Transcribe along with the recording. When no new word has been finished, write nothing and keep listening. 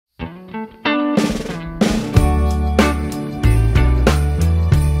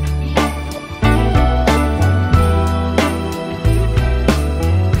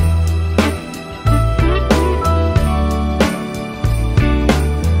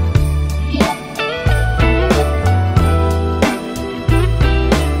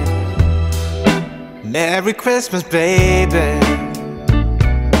Merry Christmas, baby.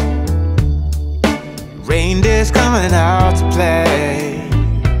 Reindeer's coming out to play.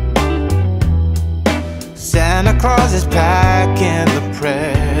 Santa Claus is packing the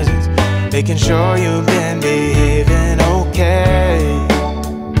presents, making sure you've been behaving okay.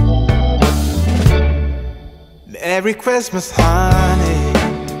 Merry Christmas, honey.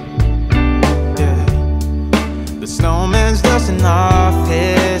 Yeah. The snowman's dusting off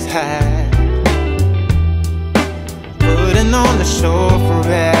his hat, putting on the show for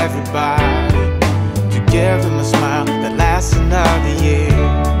everybody, to give him a smile that lasts another year.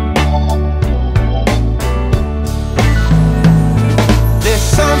 There's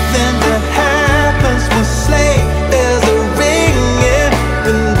something that happens when sleigh bells are ringing,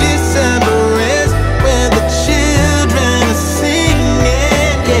 when December ends, when the children are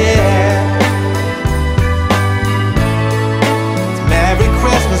singing, yeah. It's Merry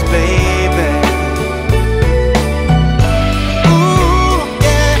Christmas, baby. Ooh,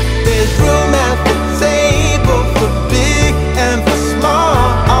 yeah. There's room at the table for big and for small.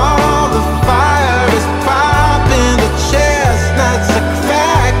 All the fire is popping, the chestnuts are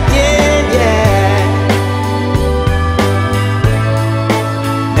cracking, yeah.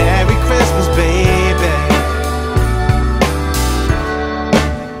 Merry Christmas, baby.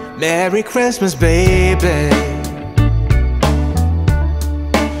 Merry Christmas, baby.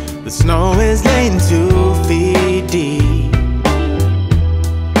 The snow is laying 2 feet deep.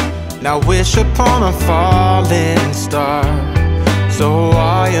 Now wish upon a falling star, so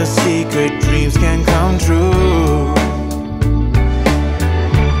all your secret dreams can come true.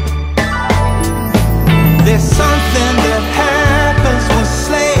 There's something that happens when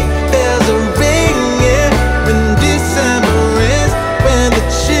sleigh bells are ringing, when December ends, when the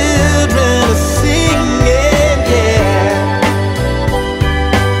children are singing, yeah.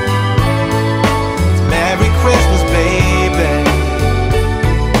 It's Merry Christmas, baby.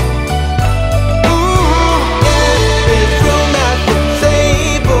 Ooh, yeah. There's room at the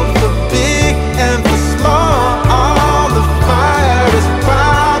table for big and for small. All the fire is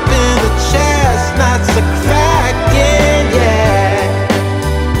popping, the chestnuts are cracking, yeah.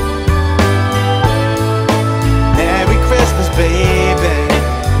 Merry Christmas, baby.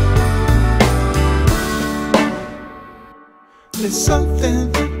 There's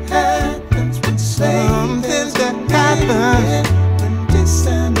something that happens when something that happens when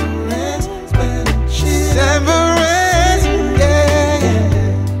December ends, when December ends,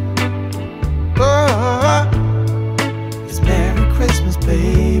 yeah. Oh, it's Merry Christmas,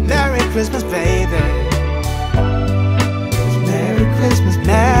 baby. Merry Christmas, baby. It's Merry Christmas,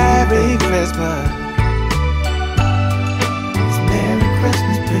 Merry Christmas. It's Merry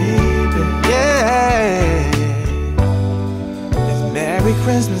Christmas, baby. Yeah. It's Merry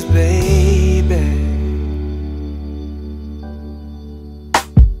Christmas, baby.